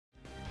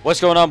What's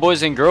going on,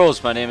 boys and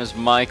girls? My name is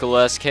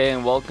Michael SK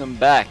and welcome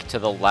back to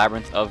the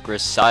Labyrinth of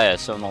Grisaia.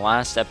 So in the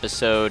last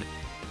episode,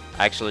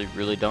 I actually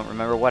really don't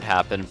remember what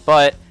happened,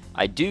 but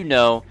I do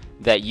know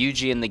that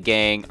Yuuji and the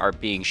gang are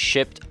being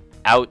shipped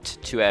out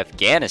to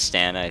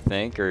Afghanistan, I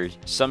think, or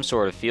some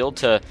sort of field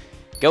to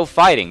go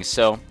fighting.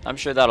 So I'm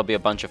sure that'll be a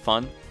bunch of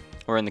fun.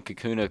 We're in the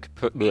Cocoon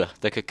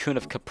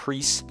of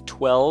Caprice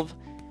 12.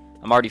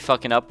 I'm already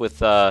fucking up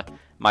with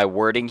my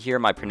wording here,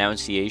 my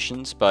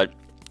pronunciations, but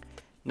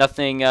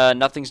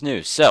nothing's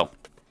new. So,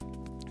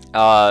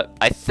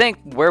 I think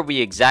where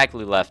we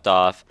exactly left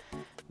off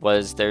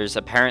was there's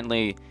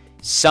apparently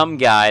some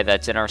guy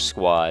that's in our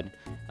squad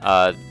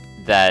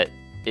that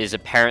is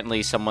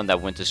apparently someone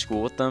that went to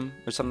school with them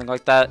or something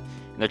like that,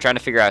 and they're trying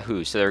to figure out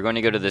who. So they're going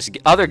to go to this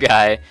other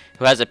guy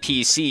who has a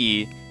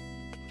PC,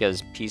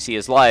 because PC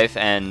is life,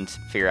 and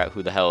figure out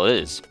who the hell it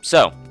is.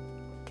 So,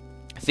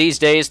 these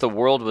days the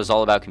world was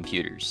all about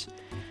computers.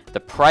 The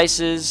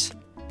prices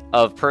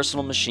of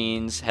personal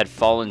machines had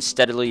fallen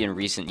steadily in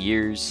recent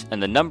years,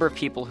 and the number of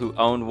people who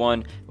owned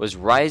one was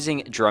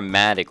rising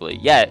dramatically.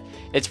 Yet,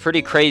 it's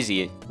pretty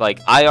crazy.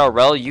 Like,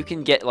 IRL, you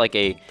can get like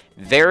a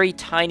very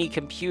tiny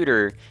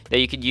computer that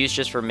you could use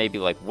just for maybe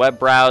like web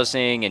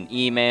browsing and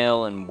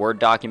email and Word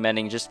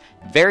documenting, just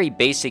very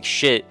basic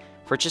shit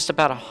for just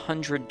about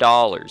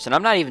 $100. And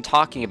I'm not even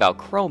talking about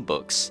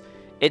Chromebooks.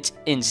 It's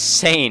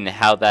insane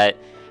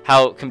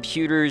how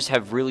computers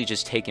have really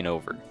just taken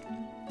over.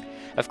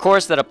 Of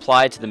course, that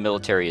applied to the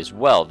military as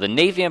well. The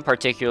Navy in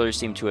particular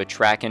seemed to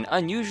attract an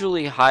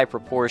unusually high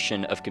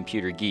proportion of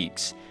computer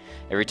geeks.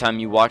 Every time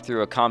you walked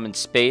through a common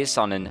space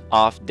on an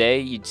off day,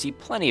 you'd see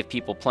plenty of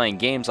people playing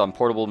games on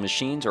portable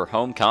machines or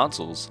home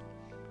consoles.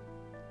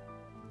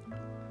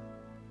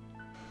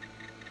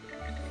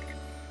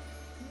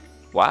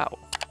 Wow.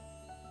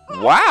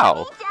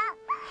 Wow!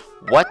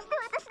 What?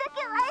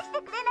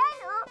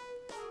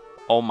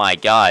 Oh my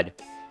god.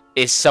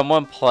 Is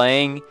someone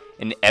playing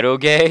an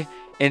eroge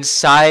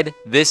inside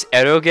this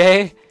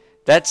eroge?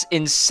 That's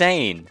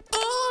insane.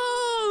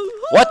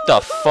 What the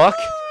fuck?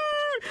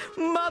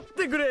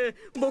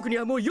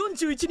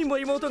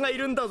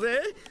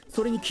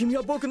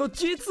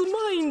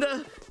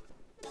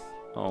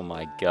 Oh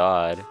my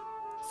god.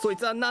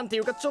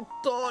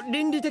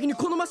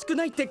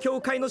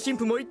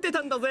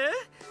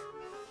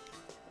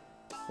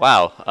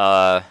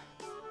 Wow,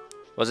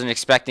 wasn't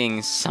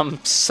expecting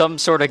some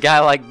sort of guy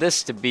like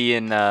this to be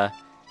in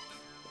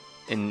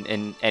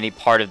any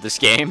part of this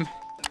game,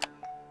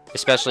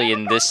 especially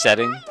in this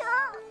setting.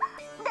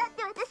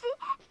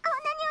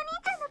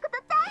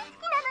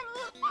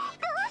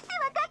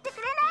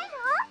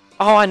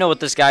 Oh, I know what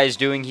this guy is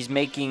doing. He's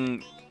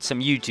making some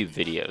YouTube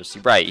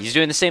videos. Right, he's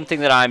doing the same thing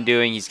that I'm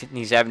doing.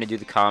 He's having to do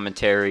the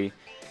commentary,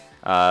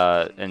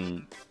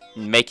 and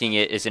making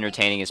it as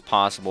entertaining as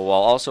possible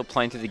while also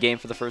playing through the game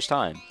for the first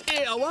time.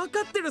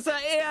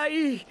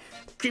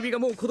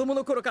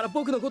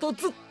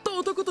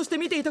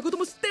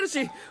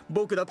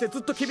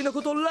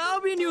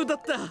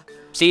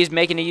 See, he's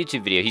making a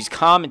YouTube video. He's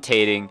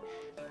commentating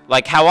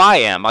like how I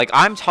am. Like,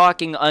 I'm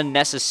talking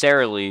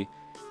unnecessarily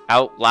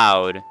out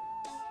loud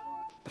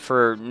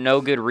for no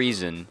good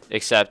reason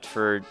except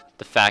for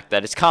the fact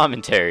that it's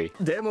commentary.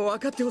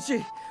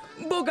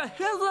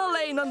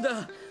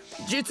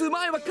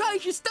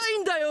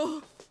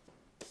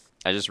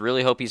 I just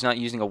really hope he's not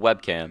using a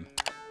webcam.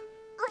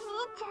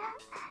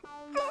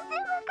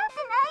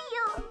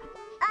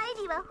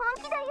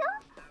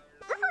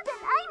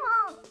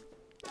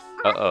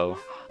 Uh-oh.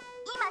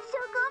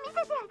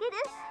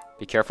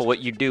 Be careful what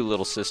you do,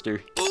 little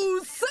sister.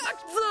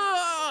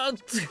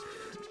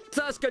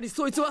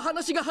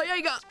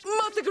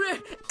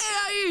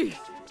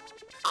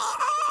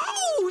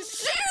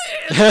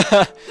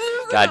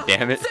 God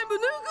damn it.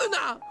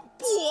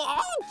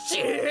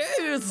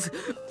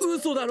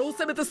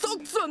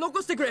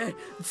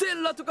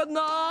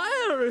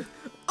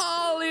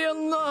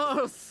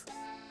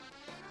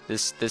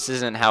 This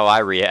isn't how I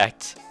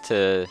react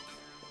to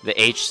the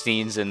H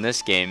scenes in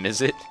this game,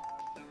 is it?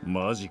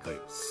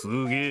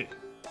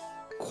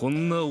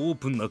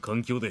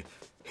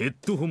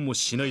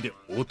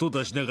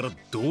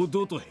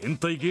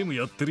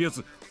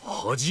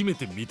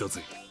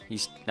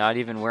 He's not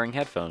even wearing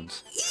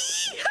headphones.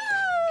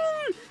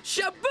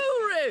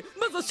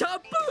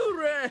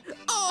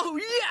 Oh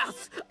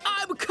yes,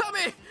 I'm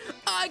coming.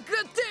 I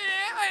got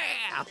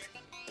it.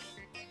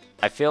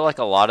 I feel like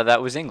a lot of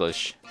that was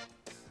English.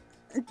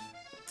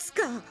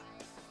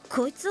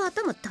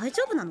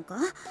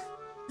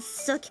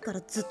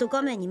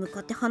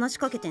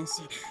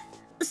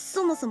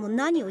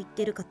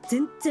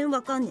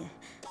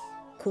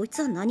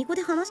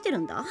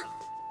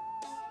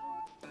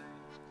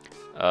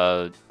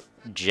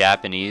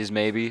 Japanese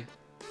maybe?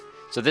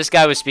 So this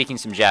guy was speaking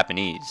some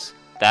Japanese.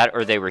 That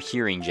or they were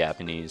hearing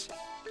Japanese.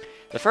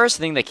 The first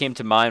thing that came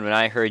to mind when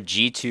I heard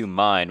G2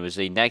 Mine was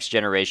a next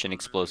generation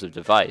explosive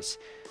device.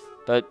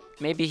 But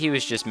maybe he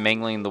was just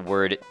mangling the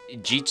word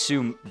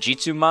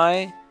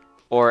Jitsumai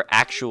or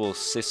actual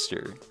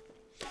sister.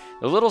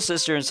 The little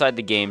sister inside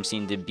the game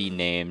seemed to be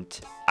named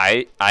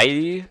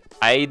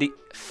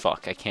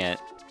fuck, I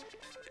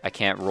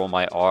can't roll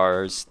my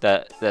R's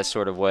that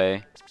sort of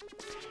way.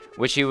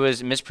 Which he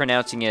was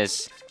mispronouncing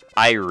as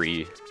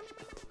Irie.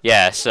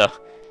 Yeah, so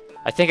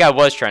I think I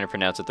was trying to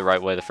pronounce it the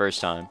right way the first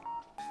time.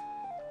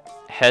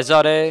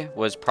 Hezare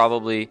was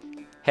probably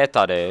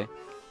Hetare,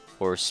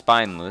 or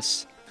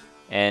spineless.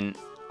 And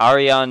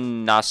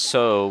Arian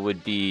Naso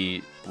would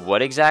be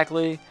what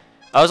exactly?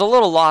 I was a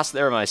little lost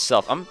there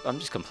myself. I'm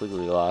just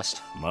completely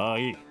lost.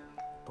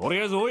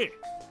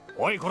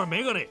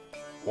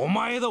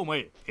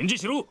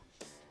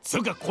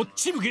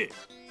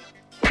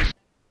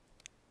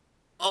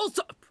 What's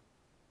up?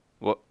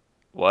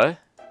 What?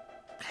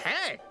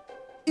 Hey!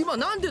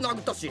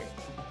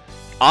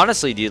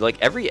 Honestly, dude, like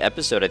every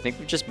episode, I think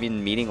we've just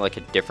been meeting like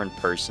a different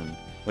person,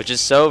 which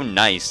is so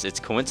nice. It's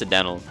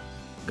coincidental.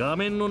 画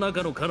面の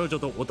中の彼女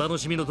とお楽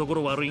しみのとこ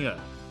ろ悪いが、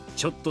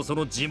ちょっとそ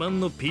の自慢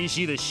の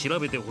PC で調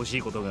べてほし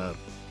いことがある。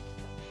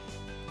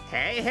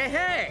へいへいへ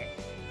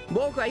い。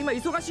僕は今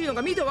忙しいの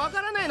が見てわ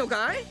からないの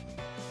かい？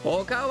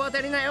他を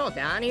渡りなよ、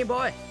ダニーボ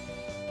ーイ。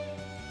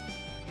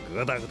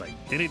ぐだぐだ言っ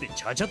てねえで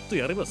ちゃちゃっと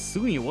やればす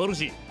ぐに終わる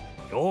し、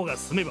用が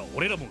済めば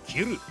俺らも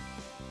消える。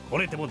こ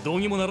れてもどう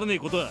にもならねえ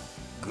ことは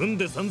軍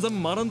で散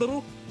々学んだ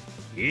ろ。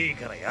いい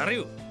からやれ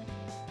よ。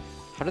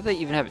How do they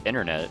even have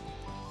internet?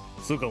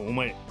 つうかお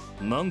前、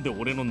なんで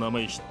俺の名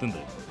前知ってんだ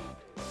よ。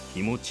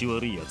気持ち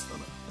悪いやつ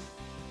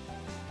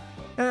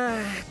だな。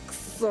ああ、く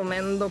そめ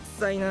んどく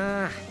さい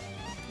な。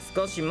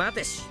少し待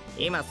てし、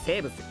今セ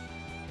ーブする。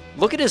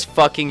Look at his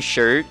fucking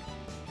shirt.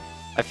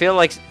 I feel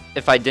like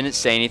if I didn't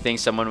say anything,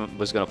 someone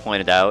was gonna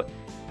point it out.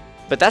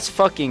 But that's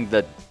fucking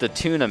the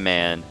tuna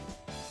man.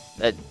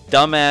 That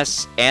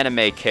dumbass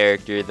anime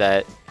character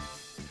that,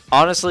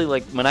 honestly,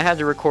 like, when I had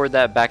to record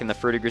that back in the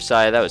Fruit of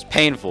Grisaia, that was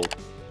painful.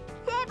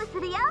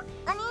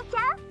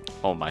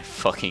 Oh my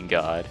fucking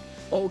god.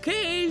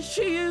 Okay,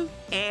 see you.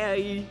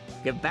 Hey,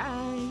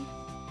 goodbye.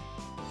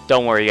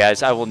 Don't worry,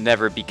 guys. I will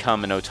never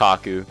become an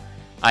otaku.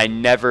 I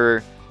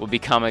never will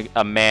become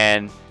a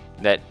man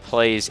that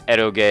plays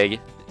eroge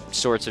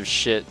sorts of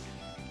shit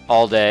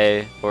all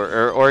day,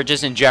 or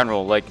just in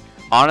general. Like,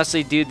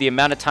 honestly, dude, the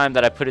amount of time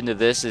that I put into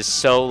this is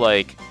so,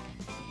 like,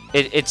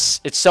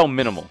 it's so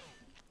minimal.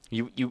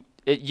 You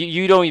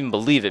don't even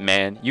believe it,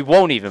 man. You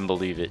won't even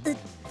believe it.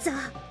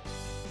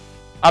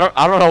 I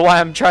don't know why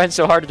I'm trying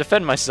so hard to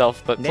defend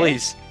myself, but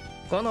please.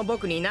 この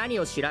僕に何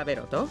を調べ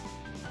ろと？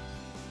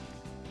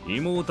イ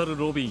モータル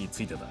ロビーに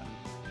ついてだ。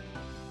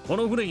こ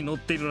の船に乗っ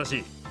ているらし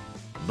い。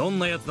どん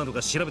なやつなの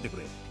か調べて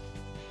く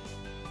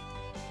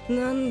れ。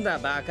なんだ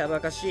バカバ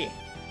カしい。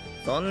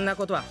そんな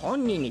ことは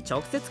本人に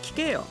直接聞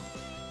けよ。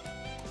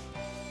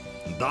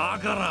だ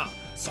から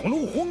そ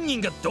の本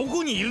人がど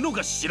こにいるの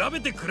か調べ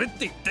てくれって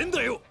言ってん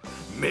だよ。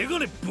メガ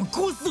ネぶっ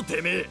壊すぞ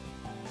てめえ。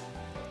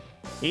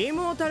イ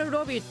モータル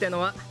ロビーっての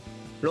は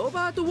ロ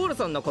バート・ウォル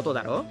ソンのこと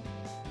だろ？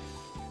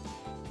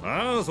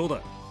ああそうだ。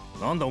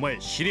なんだお前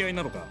知り合い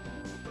なのか？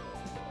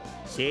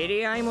知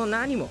り合いも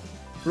何も。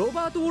ロ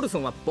バート・ウォルソ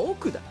ンは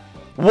僕だ。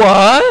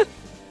What?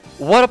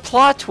 What a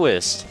plot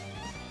twist!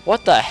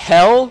 What the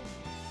hell?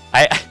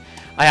 I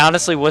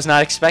honestly was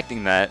not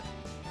expecting that.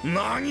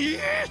 何?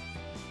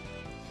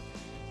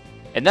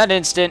 In that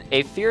instant,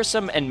 a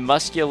fearsome and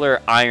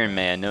muscular Iron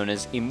Man known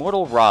as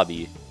Immortal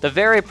Robbie, the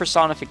very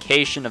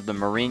personification of the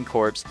Marine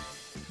Corps,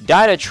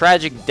 died a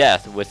tragic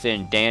death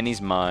within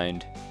Danny's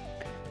mind.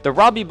 The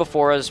Robbie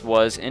before us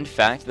was, in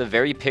fact, the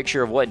very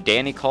picture of what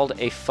Danny called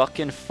a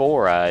fucking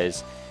Four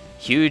Eyes.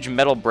 Huge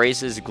metal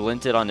braces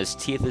glinted on his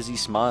teeth as he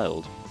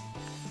smiled.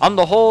 On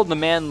the whole, the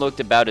man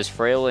looked about as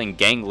frail and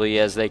gangly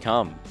as they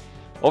come.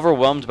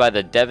 Overwhelmed by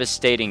the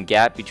devastating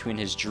gap between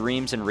his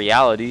dreams and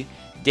reality,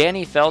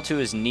 Danny fell to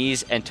his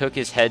knees and took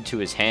his head to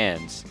his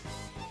hands.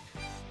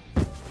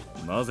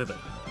 なぜだ。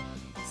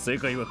世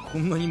界はこ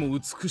んなにも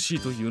美しい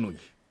というのに、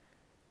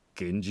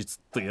現実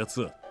ってや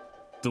つは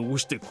どう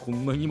してこ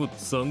んなにも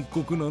残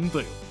酷なんだ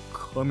よ、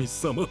神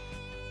様。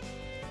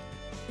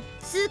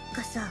つっ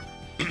かさ、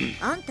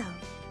あんた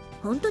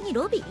本当に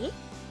ロビー？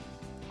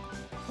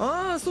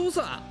ああ、そう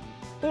さ。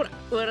ほら、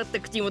笑った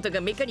口元が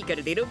メカニカ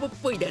ルでロボっ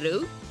ぽいだ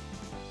ろ。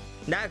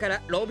だか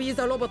らロビー・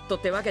ザ・ロボット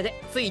ってわけ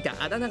でついた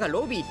あだ名が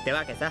ロビーって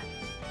わけさ。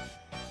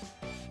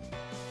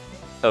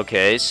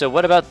Okay, so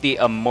what about the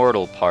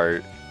immortal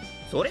part?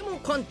 それも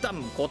簡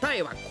単。答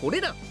えはこれ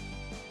だ。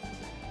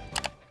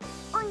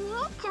お兄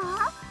ちゃん、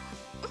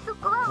そ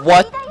こは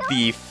What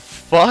the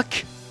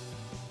fuck?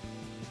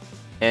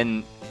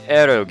 An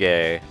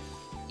eroge.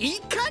 い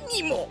か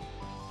にも。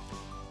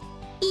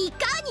い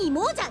かに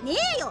もじゃね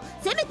えよ。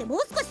せめてもう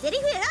少しセリ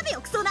フ選べよ、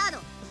クソナード。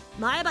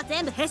前歯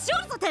全部へし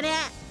折るぞてめえ。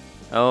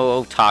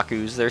Oh,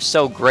 otakus, they're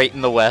so great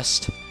in the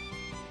West.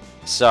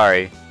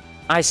 Sorry,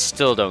 I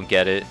still don't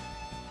get it.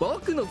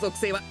 僕の属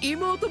性は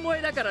妹萌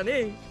えだから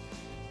ね。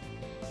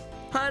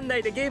班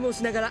内でゲームを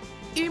しながら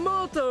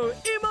妹万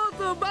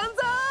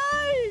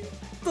歳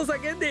と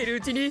叫んでいる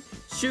うちに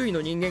周囲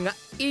の人間が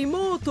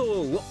妹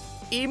を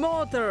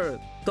妹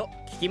と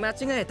聞き間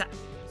違えた。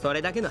そ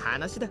れだけの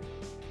話だ。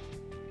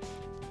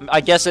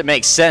I guess it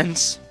makes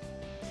sense.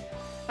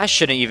 I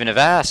shouldn't even have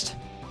asked.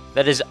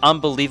 That is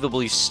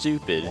unbelievably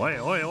stupid. おい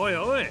おいおい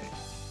おい。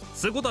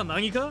そういうことは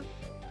何か？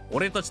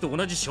俺たちと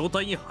同じ小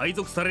隊に配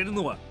属される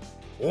のは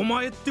お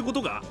前ってこ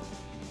とか？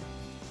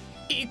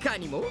いか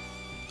にも。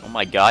 Oh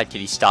my god,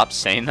 could he stop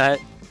saying that?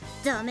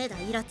 ダメだ、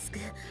イラつく。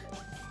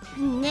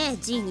ねえ、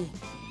ジーニ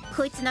ー。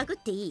こいつ殴っ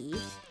ていい？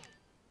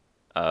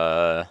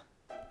 I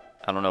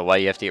don't know why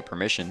you have to get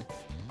permission.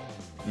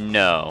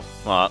 No.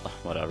 Well,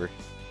 whatever.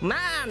 ま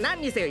あ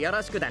何にせよよ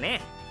ろしくだ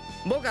ね。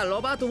僕は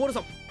ロバート・ウォル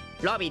ソン。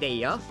ロビーでい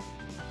いよ。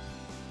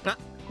あ、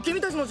君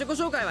たちの自己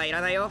紹介はい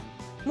らないよ。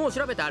もう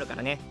調べてあるか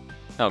らね。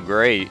Oh,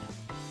 great.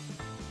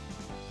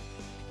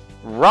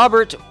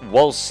 Robert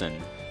Wilson.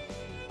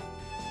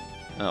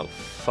 Oh,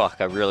 fuck.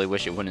 I really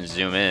wish it wouldn't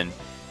zoom in.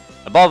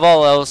 Above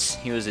all else,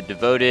 he was a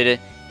devoted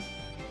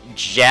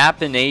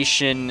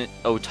Japanation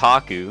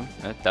otaku.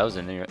 That was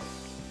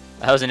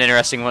an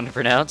interesting one to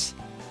pronounce.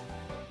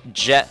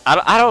 I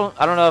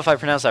don't know if I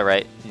pronounced that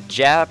right.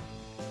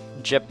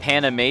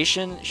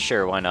 Japanimation?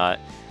 Sure, why not?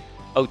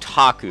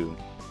 Otaku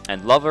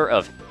and lover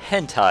of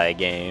hentai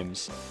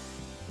games.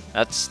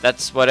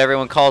 That's what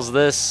everyone calls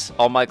this.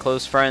 All my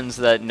close friends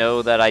that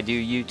know that I do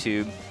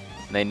YouTube,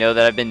 they know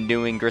that I've been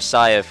doing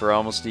Grisaia for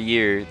almost a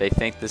year. They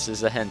think this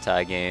is a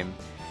hentai game.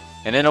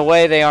 And in a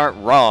way they aren't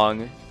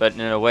wrong, but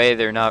in a way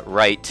they're not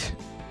right.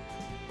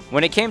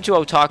 When it came to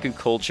otaku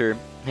culture,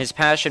 his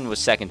passion was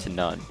second to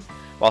none.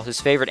 While his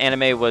favorite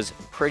anime was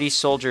Pretty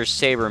Soldier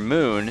Sailor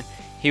Moon,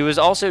 he was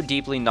also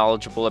deeply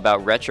knowledgeable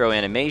about retro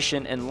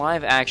animation and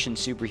live-action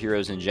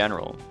superheroes in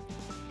general.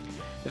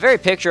 The very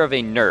picture of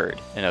a nerd,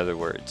 in other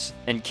words.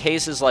 In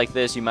cases like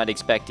this, you might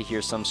expect to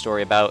hear some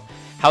story about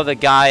how the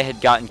guy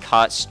had gotten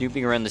caught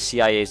snooping around the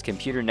CIA's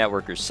computer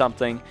network or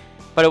something,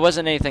 but it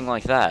wasn't anything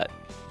like that.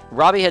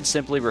 Robbie had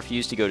simply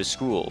refused to go to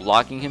school,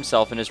 locking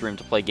himself in his room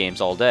to play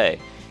games all day.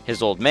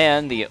 His old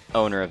man, the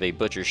owner of a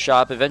butcher's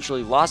shop,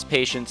 eventually lost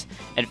patience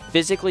and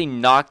physically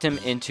knocked him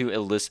into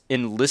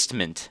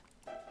enlistment.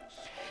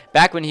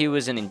 Back when he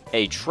was in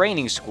a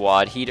training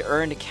squad, he'd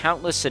earned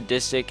countless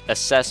sadistic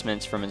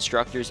assessments from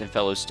instructors and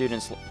fellow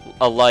students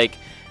alike.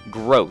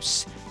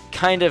 Gross.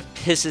 Kind of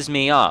pisses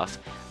me off.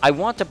 I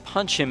want to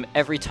punch him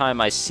every time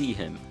I see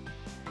him.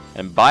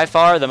 And by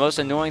far, the most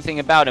annoying thing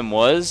about him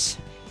was...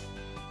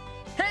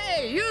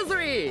 Hey,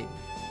 Yuzuri!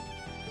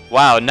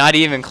 Wow, not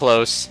even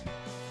close.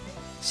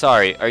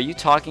 Sorry, are you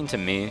talking to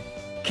me?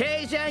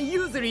 Keijan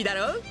Yuzuri だ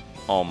ろ?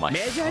 Oh my メ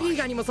ジャーリー god.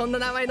 ガーにもそんな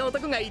名前の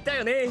男がいた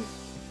よね。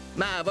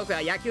まあ僕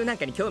は野球なん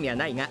かに興味は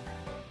ないが。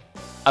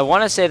I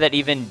want to say that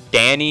even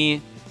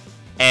Danny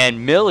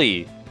and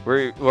Millie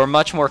were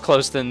much more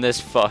close than this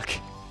fuck.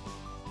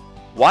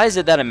 Why is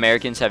it that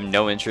Americans have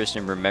no interest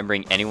in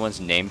remembering anyone's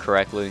name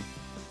correctly?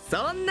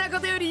 そんなこ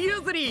とより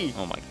Yuzuri!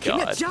 Oh my 君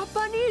は god. ジャ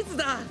パニーズ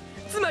だ。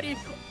つまり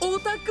オ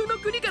タクの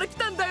国から来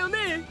たんだよ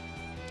ね。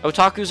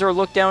Otakus are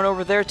looked down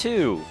over there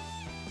too.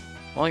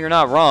 Well, you're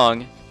not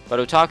wrong, but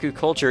otaku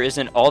culture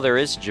isn't all there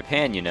is to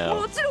Japan, you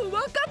know. もちろん分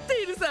かっ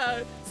ているさ。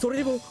それ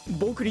でも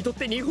僕にとっ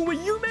て日本は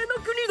夢の国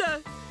だ。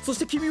そし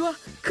て君は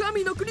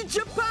神の国ジ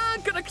ャパ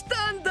ンから来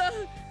たんだ。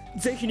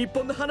ぜひ日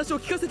本の話を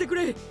聞かせてく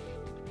れ。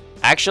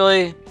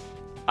Actually,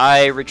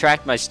 I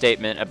retract my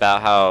statement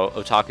about how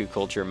otaku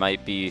culture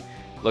might be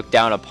looked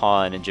down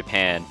upon in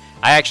Japan.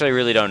 I actually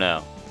really don't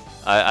know.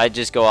 I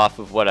just go off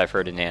of what I've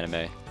heard in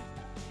anime.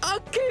 ア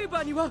ッケー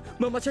バーには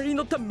ママチャリに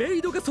乗ったメ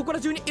イドがそこ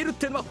ら中にいるっ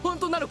てのは本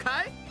当なの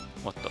かい?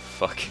 What the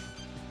fuck?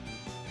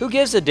 Who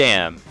gives a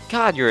damn?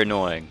 God, you're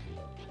annoying.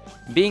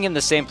 Being in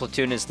the same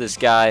platoon as this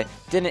guy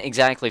didn't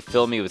exactly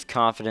fill me with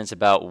confidence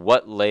about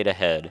what laid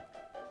ahead.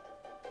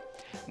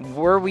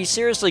 Were we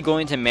seriously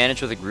going to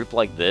manage with a group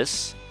like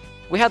this?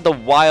 We had the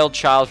wild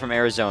child from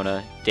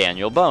Arizona,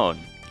 Daniel Bone.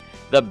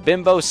 The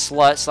bimbo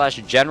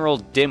slut / general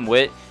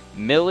dimwit,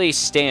 Millie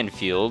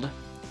Stanfield.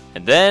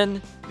 And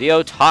then, the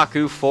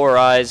otaku four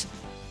eyes,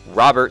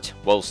 Robert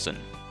Wilson.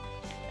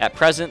 At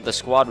present, the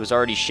squad was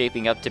already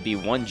shaping up to be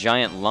one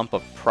giant lump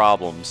of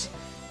problems.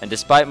 And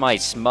despite my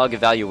smug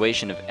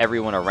evaluation of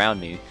everyone around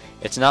me,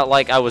 it's not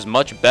like I was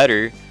much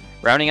better.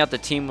 Rounding out the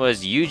team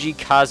was Yuuji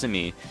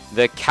Kazami,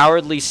 the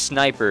cowardly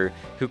sniper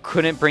who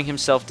couldn't bring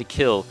himself to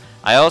kill.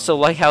 I also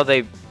like how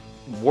they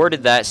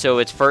worded that so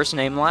it's first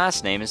name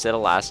last name instead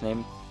of last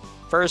name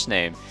first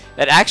name.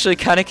 That actually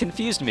kind of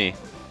confused me.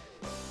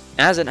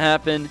 As it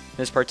happened,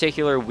 this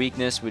particular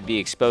weakness would be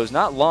exposed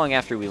not long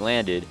after we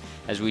landed,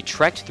 as we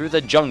trekked through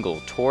the jungle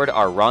toward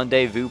our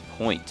rendezvous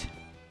point.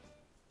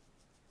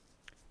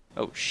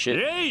 Oh shit.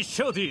 Hey,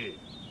 Shorty!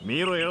 見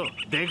ろよ、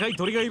でかい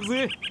鳥がいる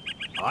ぜ。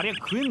ありゃ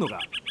食えんのか?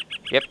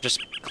 Yep, just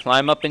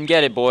climb up and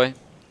get it, boy.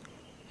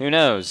 Who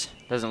knows?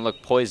 Doesn't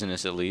look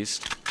poisonous at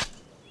least.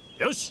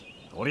 よし、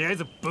とりあえ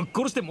ずぶっ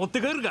殺して持っ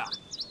て帰るか。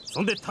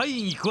そんで隊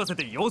員に食わせ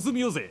て様子見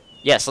ようぜ。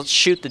Yes, let's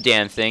shoot the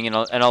damn thing and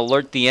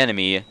alert the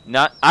enemy.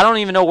 I don't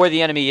even know where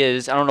the enemy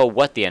is. I don't know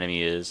what the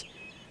enemy is.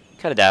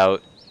 Cut it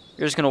out.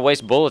 You're just gonna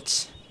waste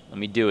bullets. Let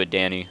me do it,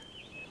 Danny.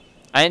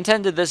 I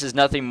intended this as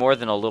nothing more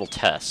than a little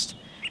test.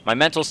 My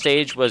mental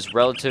stage was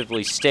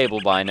relatively stable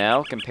by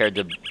now compared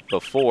to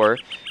before.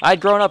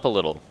 I'd grown up a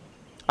little.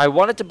 I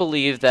wanted to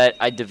believe that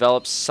I'd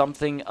developed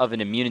something of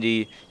an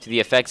immunity to the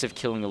effects of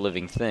killing a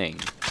living thing.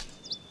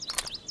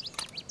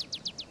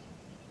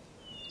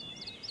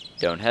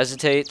 Don't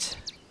hesitate.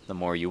 The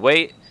more you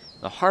wait,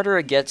 the harder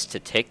it gets to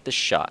take the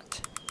shot.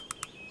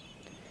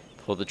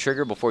 Pull the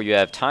trigger before you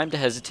have time to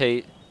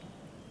hesitate.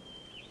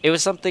 It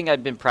was something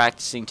I'd been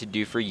practicing to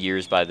do for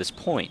years by this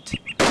point.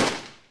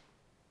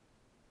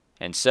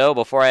 And so,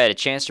 before I had a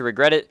chance to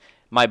regret it,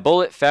 my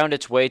bullet found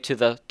its way to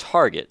the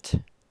target.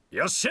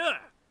 Yossha!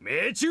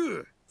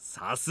 Meikyuu!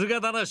 さす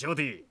がだな、ショー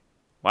ティ。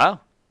 Wow,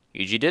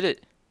 Yuuji did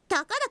it.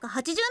 たかだか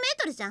80メー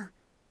トルじゃん。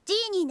ジ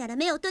ーニーなら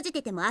目を閉じ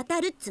てても当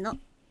たるっつの。ね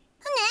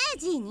え、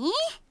ジーニ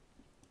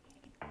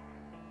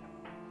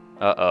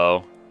ー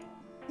Uh-oh.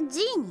 ジ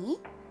ーニ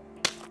ー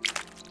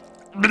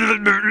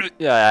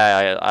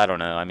Yeah, I don't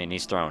know. I mean,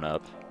 he's thrown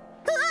up.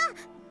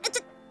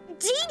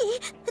 ジーニ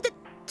ー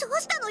ど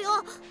うしたのよ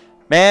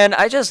Man,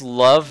 I just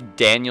love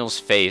Daniel's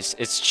face.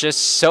 It's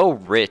just so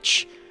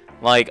rich.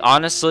 Like,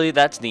 honestly,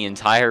 that's the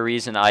entire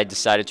reason I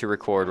decided to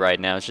record right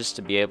now. Is just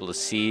to be able to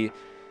see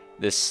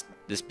this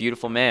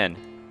beautiful man.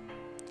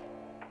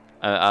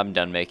 I'm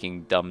done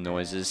making dumb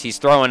noises. He's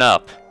throwing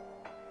up.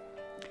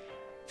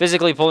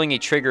 Physically pulling a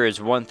trigger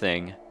is one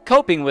thing.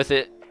 Coping with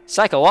it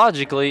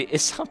psychologically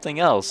is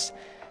something else.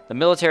 The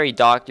military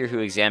doctor who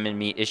examined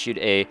me issued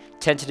a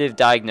tentative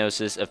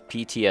diagnosis of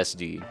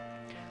PTSD.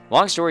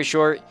 Long story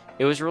short,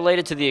 it was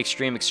related to the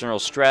extreme external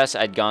stress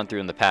I'd gone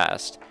through in the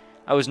past.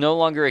 I was no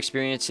longer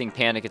experiencing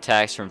panic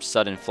attacks from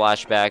sudden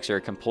flashbacks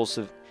or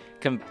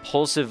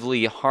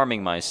compulsively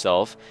harming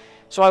myself,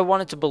 so I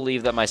wanted to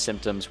believe that my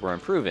symptoms were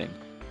improving.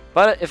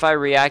 But if I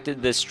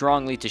reacted this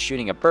strongly to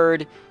shooting a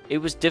bird, it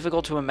was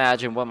difficult to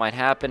imagine what might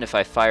happen if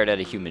I fired at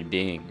a human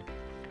being.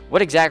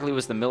 What exactly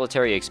was the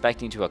military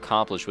expecting to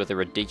accomplish with a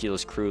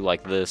ridiculous crew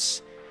like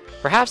this?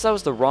 Perhaps that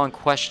was the wrong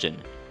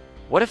question.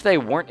 What if they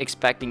weren't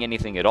expecting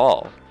anything at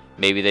all?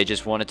 Maybe they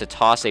just wanted to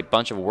toss a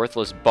bunch of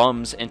worthless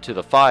bums into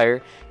the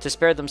fire to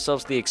spare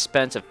themselves the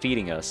expense of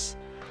feeding us.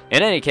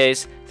 In any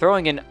case,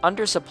 throwing an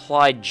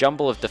undersupplied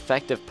jumble of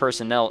defective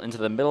personnel into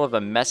the middle of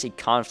a messy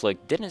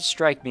conflict didn't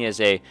strike me as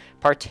a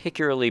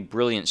particularly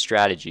brilliant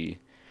strategy.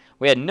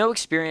 We had no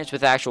experience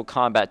with actual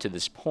combat to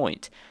this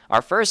point.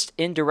 Our first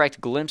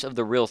indirect glimpse of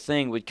the real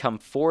thing would come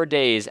 4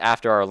 days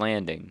after our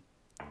landing.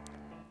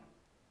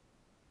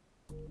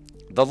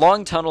 The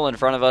long tunnel in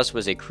front of us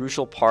was a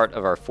crucial part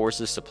of our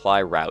force's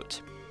supply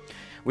route.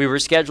 We were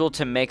scheduled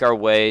to make our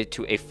way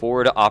to a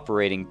forward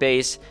operating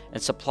base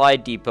and supply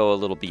depot a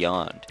little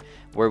beyond,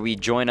 where we'd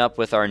join up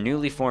with our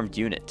newly formed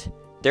unit.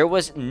 There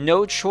was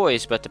no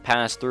choice but to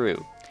pass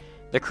through.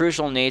 The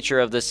crucial nature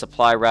of this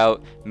supply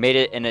route made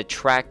it an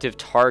attractive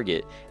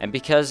target, and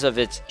because of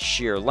its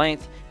sheer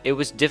length, it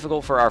was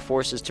difficult for our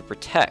forces to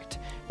protect.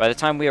 By the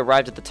time we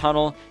arrived at the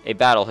tunnel, a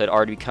battle had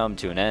already come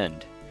to an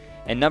end.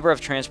 A number of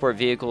transport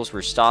vehicles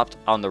were stopped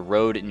on the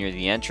road near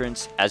the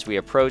entrance. As we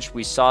approached,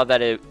 we saw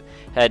that it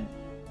had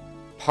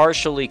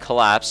partially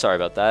collapsed,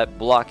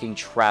 blocking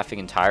traffic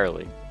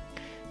entirely.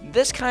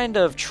 This kind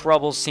of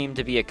trouble seemed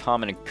to be a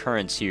common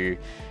occurrence here.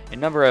 A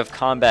number of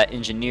combat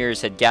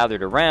engineers had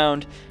gathered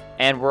around,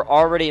 and were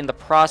already in the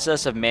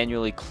process of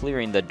manually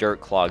clearing the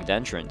dirt-clogged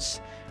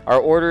entrance. Our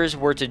orders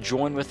were to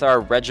join with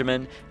our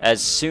regiment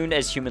as soon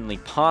as humanly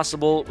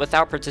possible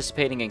without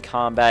participating in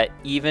combat,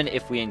 even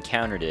if we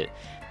encountered it.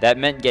 That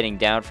meant getting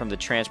down from the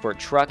transport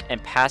truck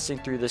and passing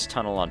through this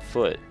tunnel on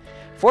foot.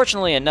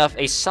 Fortunately enough,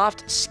 a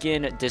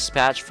soft-skin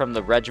dispatch from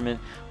the regiment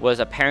was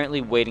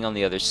apparently waiting on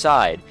the other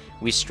side.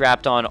 We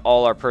strapped on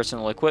all our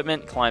personal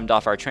equipment, climbed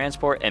off our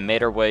transport, and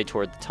made our way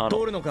toward the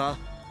tunnel.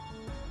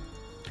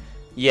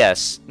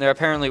 Yes, they're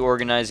apparently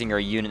organizing our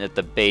unit at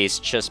the base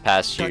just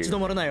past here.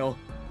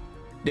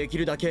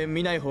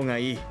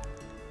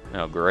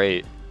 Oh,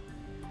 great.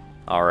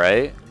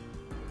 Alright.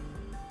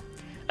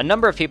 A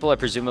number of people had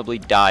presumably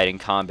died in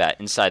combat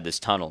inside this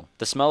tunnel.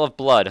 The smell of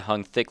blood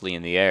hung thickly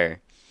in the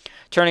air.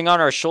 Turning on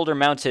our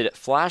shoulder-mounted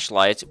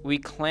flashlights, we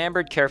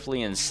clambered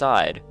carefully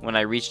inside. When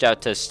I reached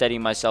out to steady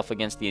myself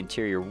against the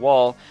interior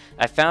wall,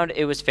 I found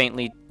it was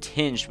faintly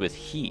tinged with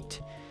heat.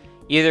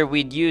 Either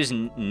we'd used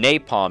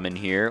napalm in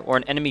here, or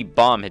an enemy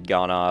bomb had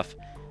gone off.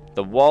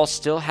 The wall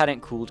still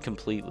hadn't cooled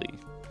completely.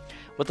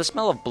 With the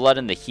smell of blood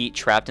and the heat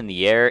trapped in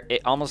the air,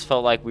 it almost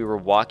felt like we were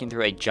walking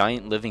through a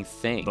giant living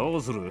thing.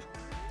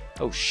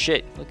 Oh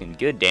shit, looking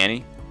good,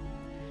 Danny.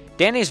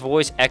 Danny's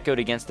voice echoed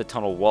against the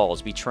tunnel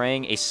walls,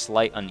 betraying a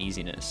slight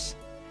uneasiness.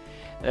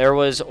 There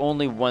was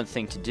only one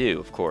thing to do,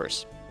 of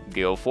course.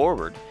 Go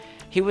forward.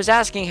 He was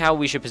asking how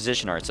we should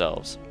position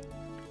ourselves.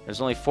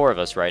 There's only 4 of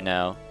us right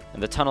now,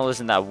 and the tunnel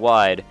isn't that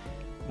wide.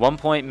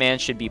 1-point man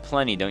should be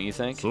plenty, don't you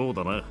think? そう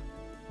だな。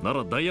な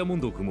らダイヤモン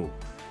ドを組もう。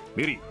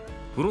メリー、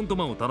フロント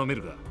マンを頼め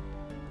るか。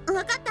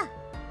わかった。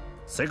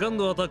セカン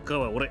ドアタッカー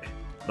は俺。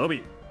ロビ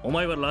ー、お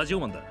前はラジオ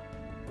マンだ。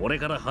俺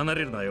から離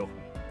れるなよ。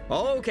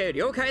オーケー、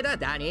了解だ、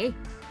ダニー。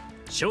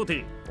ショーティ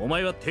ー、お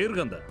前はテール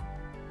ガンだ。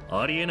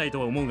ありえない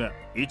とは思うが、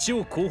一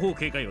応後方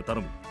警戒を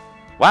頼む。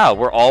Wow,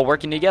 we're all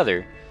working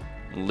together.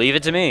 Leave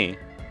it to me.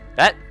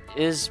 That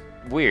is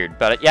weird,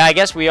 but yeah, I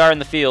guess we are in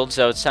the field,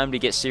 so it's time to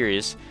get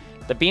serious.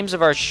 The beams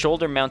of our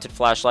shoulder-mounted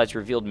flashlights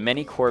revealed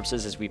many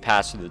corpses as we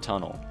passed through the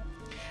tunnel.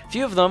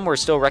 Few of them were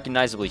still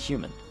recognizably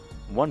human.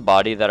 One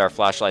body that our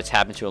flashlights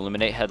happened to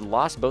illuminate had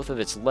lost both of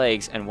its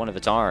legs and one of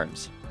its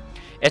arms.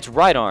 Its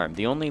right arm,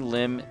 the only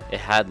limb it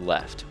had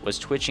left, was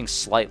twitching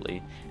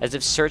slightly, as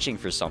if searching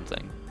for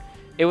something.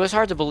 It was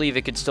hard to believe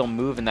it could still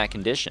move in that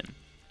condition.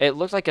 It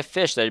looked like a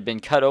fish that had been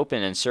cut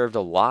open and served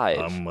alive.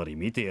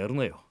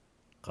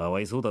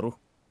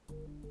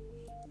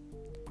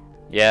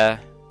 Yeah,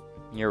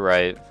 you're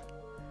right.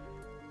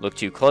 Look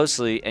too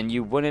closely and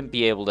you wouldn't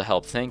be able to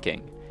help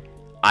thinking.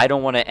 I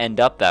don't want to end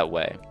up that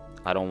way.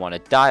 I don't want to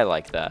die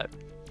like that.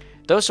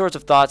 Those sorts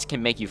of thoughts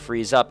can make you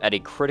freeze up at a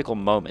critical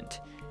moment.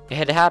 It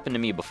had happened to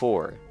me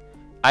before.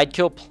 I'd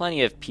killed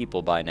plenty of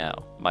people by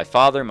now. My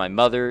father, my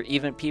mother,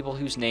 even people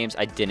whose names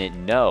I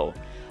didn't know.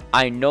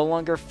 I no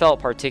longer felt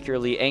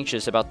particularly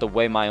anxious about the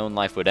way my own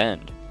life would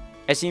end.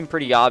 It seemed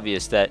pretty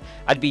obvious that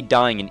I'd be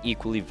dying an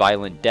equally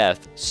violent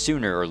death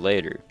sooner or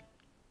later.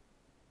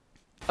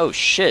 Oh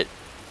shit!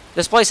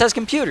 This place has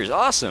computers!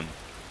 Awesome!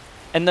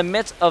 In the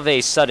midst of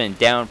a sudden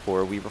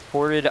downpour, we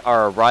reported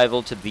our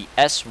arrival to the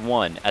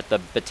S1 at the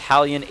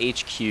battalion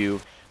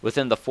HQ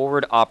within the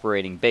forward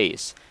operating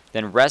base,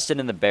 then rested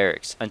in the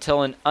barracks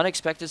until an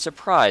unexpected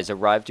surprise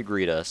arrived to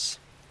greet us.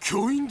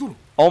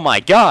 Oh my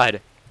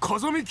god!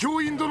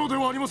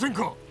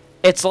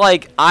 It's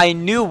like I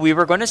knew we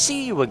were going to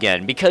see you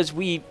again because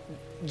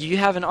you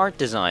have an art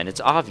design,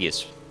 it's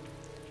obvious.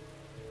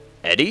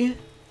 Eddie?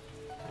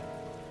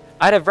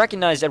 I'd have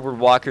recognized Edward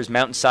Walker's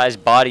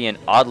mountain-sized body and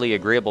oddly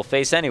agreeable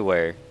face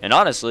anywhere, and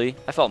honestly,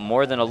 I felt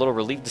more than a little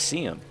relieved to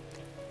see him.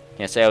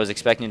 Can't say I was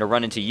expecting to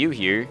run into you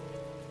here.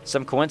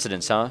 Some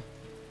coincidence, huh?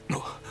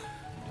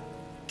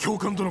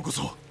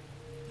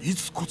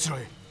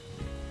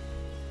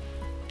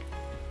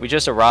 We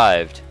just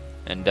arrived,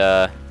 and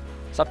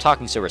stop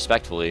talking so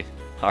respectfully,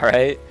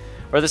 alright?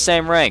 We're the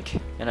same rank,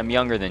 and I'm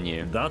younger than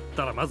you.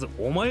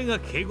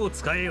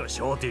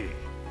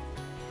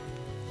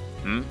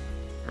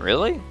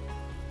 Really?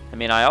 I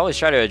mean, I always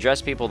try to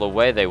address people the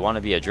way they want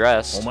to be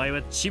addressed.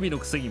 Anyway,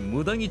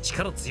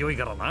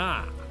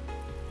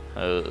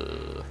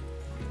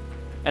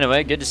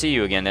 good to see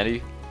you again,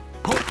 Eddie.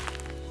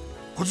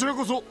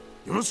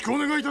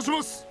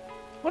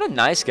 What a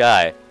nice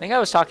guy. I think I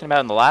was talking about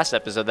in the last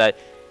episode that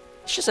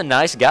he's just a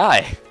nice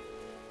guy.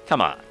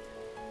 Come on.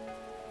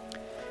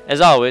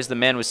 As always, the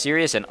man was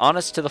serious and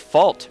honest to a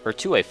fault. But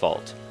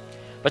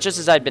just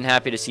as I'd been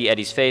happy to see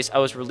Eddie's face, I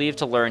was relieved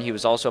to learn he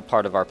was also a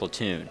part of our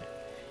platoon.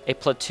 A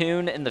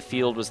platoon in the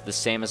field was the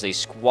same as a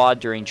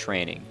squad during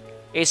training.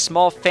 A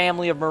small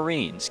family of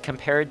Marines,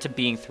 compared to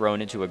being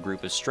thrown into a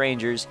group of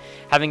strangers,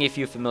 having a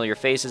few familiar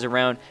faces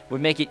around would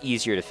make it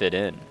easier to fit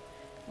in.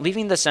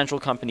 Leaving the Central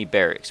Company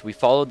barracks, we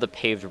followed the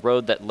paved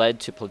road that led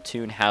to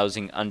platoon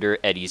housing under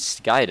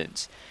Eddie's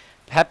guidance,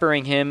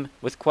 peppering him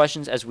with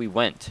questions as we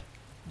went.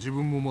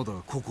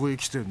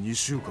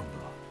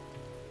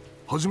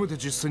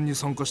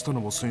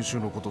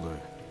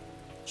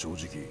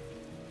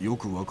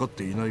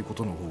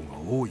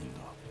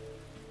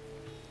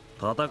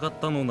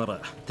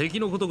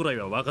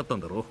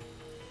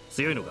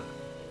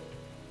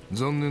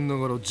 Zannin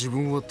nagara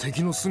jibun wa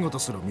teki no sugata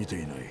sura mite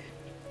inai.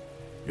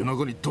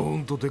 Yonaga ni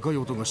doon to dekai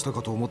oto ga shita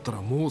ka to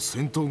omottara mou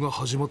sentou ga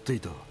hajimatte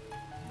ita.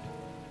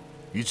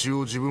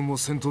 Ichiou jibun mo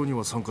sentou ni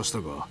wa sanka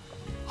shita ga,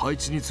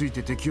 haichi ni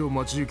tsuite teki o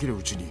machiukiru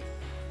uchi ni,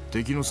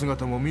 teki no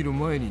sugata mo miru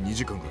mae ni 2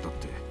 jikan ga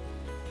tatte,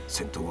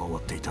 sentou wa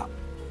owatte ita.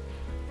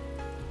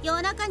 夜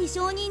中に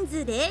少人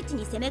数でH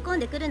に攻め込ん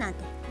でくるなん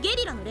てゲ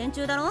リラの連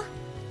中だろ。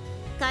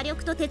火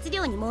力と鉄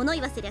量に物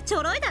言わせりゃち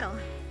ょろいだろ。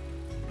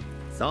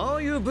そ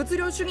ういう物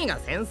量主義が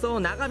戦争を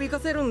長引か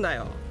せるんだ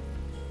よ。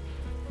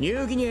ニ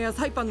ューギニアや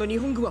サイパンの日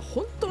本軍は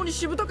本当に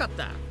しぶとかっ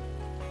た。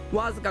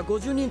わずか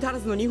50人足ら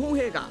ずの日本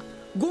兵が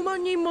5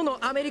万人もの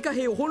アメリカ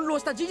兵を翻弄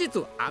した事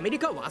実をアメリ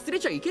カは忘れ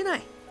ちゃいけな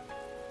い。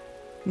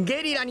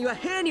ゲリラには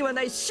兵には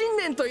ない信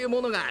念という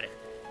ものがある。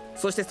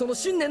そしてその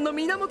信念の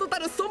源た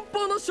る損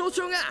保の象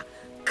徴が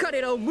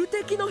彼らを無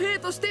敵の兵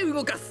として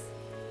動かす。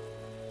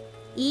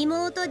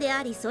妹で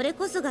ありそれ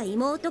こそが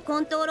妹コ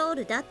ントロー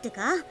ルだって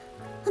か。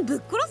ぶ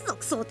っ殺すぞ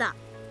クソータ。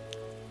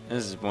 This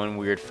is one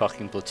weird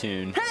fucking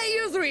platoon. Hey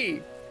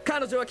Yuzuri!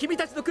 彼女は君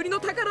たちの国の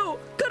宝を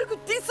軽く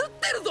ディスっ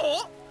てる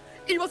ぞ。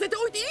言わせて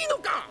おいていいの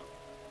か。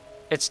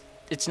 It's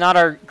not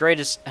our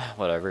greatest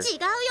whatever. 違う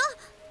よ。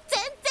全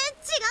然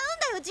違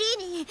うんだよジ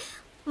ーニー。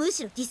む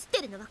しろディスっ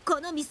てるのはこ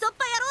のみそっ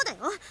ぱ野郎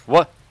だよ。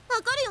 What?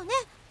 わかるよね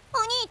お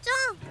兄ち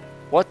ゃん。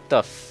 What the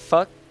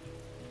fuck?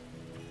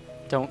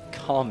 Don't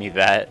call me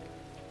that.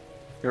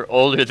 You're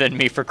older than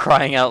me for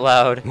crying out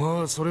loud.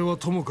 まあそれは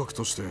ともかく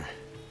として、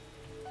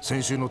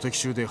先週の敵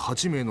襲で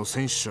8名の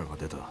戦死者が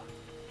出た。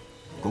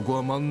ここ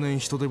は万年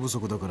人手不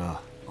足だから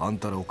あん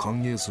たらを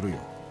歓迎するよ。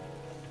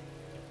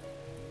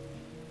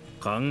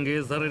歓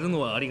迎されるの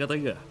はありがた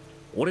いが、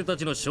俺た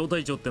ちの小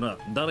隊長ってのは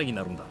誰に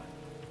なるんだ。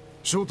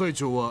小隊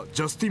長は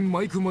ジャスティン・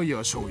マイクマイヤ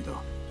ー少尉だ。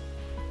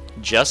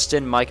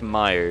Justin Mike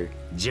Meyer.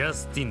 ジャ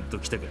スティンと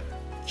きたか。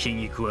気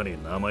に食わね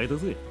え名前だ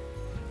ぜ。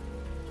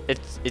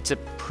It's a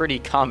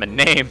pretty common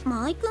name.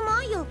 マイク・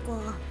マイヤー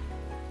か。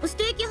ス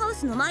テーキハウ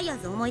スのマイヤ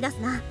ーズを思い出す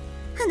な。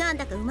なん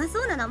だかうま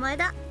そうな名前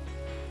だ。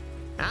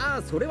あ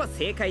あ、それは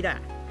正解だ。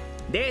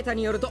データ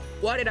によると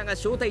我らが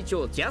小隊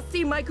長ジャステ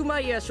ィン・マイク・マ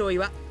イヤー少尉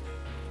は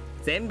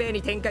全米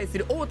に展開す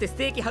る大手ス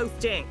テーキハウス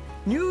チェーン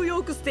ニュー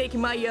ヨークステーキ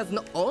マイヤーズ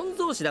の御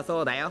曹司だ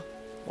そうだよ。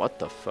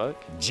 What the fuck?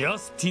 ジャ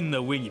スティンな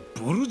上に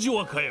ブルジョ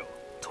ワかよ。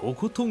と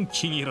ことん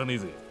気に入らねえ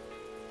ぜ。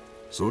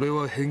それ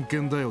は偏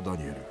見だよダ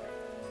ニエル。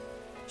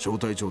小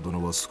隊長殿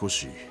は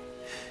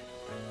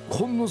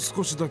ほんの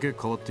少しだけ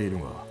変わっている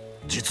が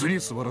実に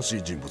素晴らし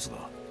い人物だ。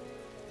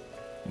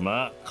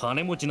まあ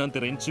金持ちなんて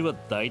連中は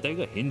大体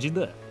が変人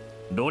だ。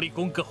ロリ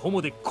コンかホ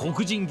モで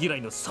黒人嫌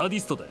いのサディ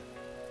ストだ。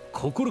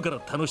心から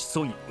楽し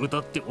そうに歌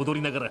って踊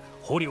りながら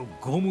捕虜を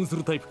拷問す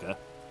るタイプか。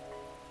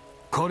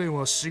彼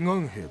は志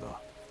願兵だ。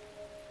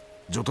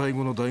除隊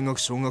後の大学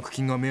奨学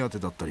金が目当て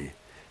だったり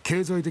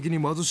経済的に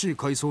貧しい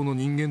階層の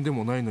人間で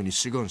もないのに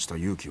志願した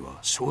勇気は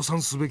称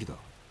賛すべきだ。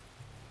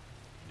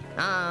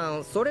あ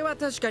あ、それは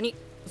確かに。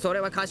そ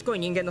れは賢い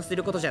人間のす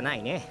ることじゃな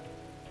いね。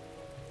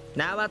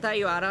名は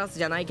体を表す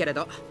じゃないけれ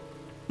ど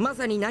ま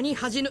さに名に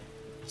恥じぬ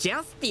ジ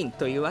ャスティン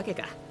というわけ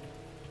か。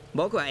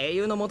僕は英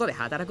雄の下で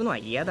働くのは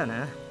嫌だ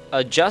な。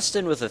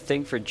Justin with a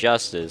thing for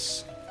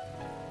justice.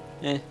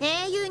 英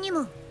雄に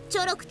もち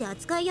ょろくて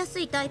扱いやす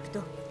いタイプ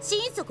と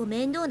心底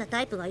面倒な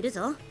タイプがいる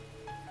ぞ。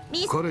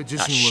彼自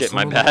身はそ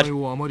の名前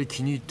をあまり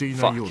気に入ってい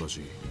ないようだ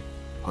し、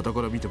傍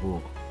から見て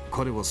も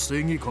彼は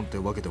正義感って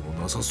わけでも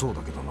なさそう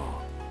だけどな。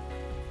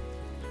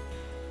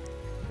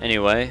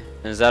Anyway,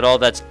 is that all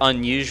that's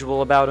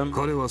unusual about him?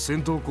 彼は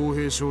戦闘工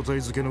兵小隊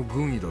付けの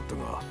軍医だった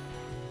が、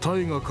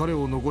隊が彼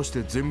を残し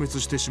て全滅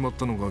してしまっ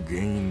たのが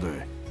原因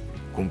で、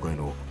今回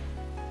の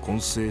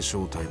混成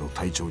小隊の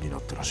隊長にな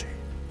ったらしい。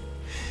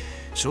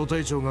小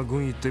隊長が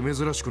軍医って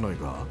珍しくない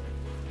か？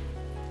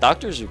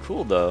 Doctors are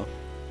cool though.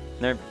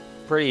 They're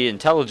pretty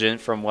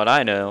intelligent from what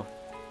I know.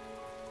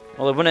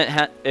 Well,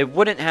 it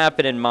wouldn't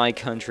happen in my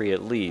country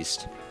at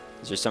least.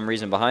 Is there some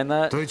reason behind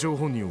that? 隊長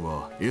本人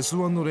は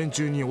S1 の連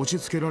中に押し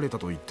付けられた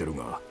と言ってる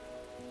が、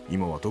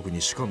今は特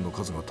に士官の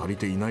数が足り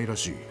ていないら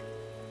し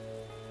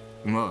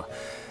い。ま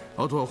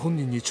あ、あとは本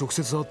人に直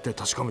接会って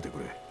確かめてく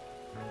れ。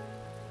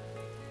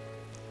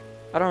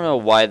I don't know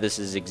why this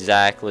is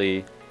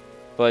exactly,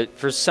 but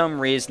for some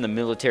reason the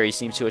military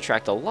seems to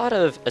attract a lot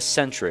of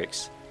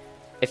eccentrics.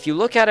 If you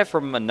look at it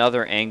from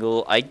another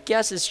angle, I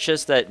guess it's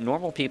just that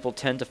normal people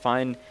tend to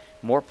find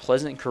more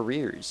pleasant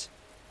careers.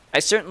 I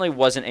certainly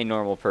wasn't a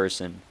normal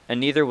person, and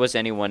neither was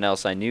anyone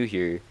else I knew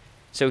here,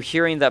 so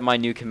hearing that my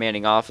new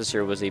commanding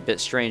officer was a bit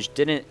strange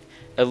didn't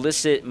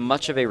elicit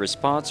much of a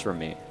response from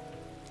me.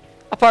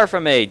 Apart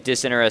from a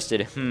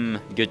disinterested,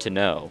 good to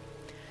know.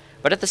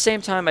 But at the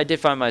same time, I did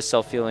find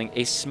myself feeling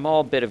a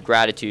small bit of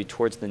gratitude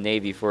towards the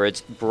Navy for its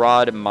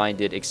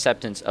broad-minded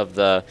acceptance of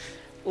the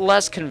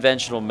less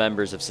conventional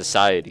members of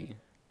society.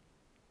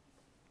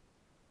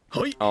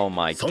 Oh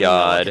my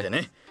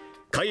god.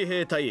 海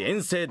兵隊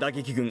遠征打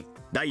撃軍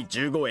第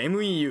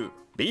 15MEU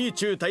B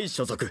中隊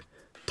所属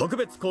特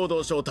別行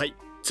動小隊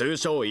通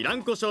称イラ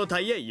ンコ小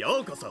隊へよ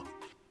うこそ。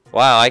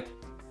 Wow, I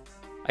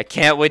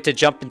can't wait to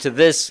jump into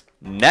this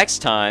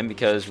next time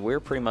because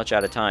we're pretty much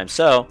out of time.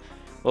 So,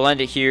 we'll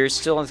end it here.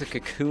 Still in the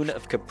cocoon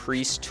of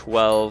Caprice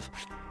 12,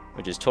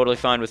 which is totally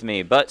fine with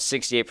me, but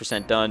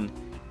 68% done.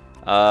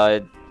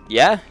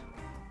 Yeah,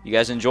 you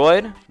guys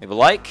enjoyed? Leave a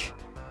like,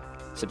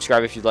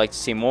 subscribe if you'd like to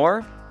see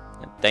more.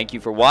 And thank you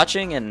for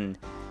watching, and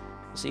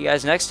see you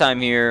guys next time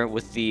here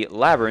with the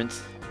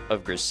Labyrinth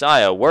of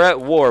Grisaia. We're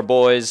at war,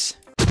 boys.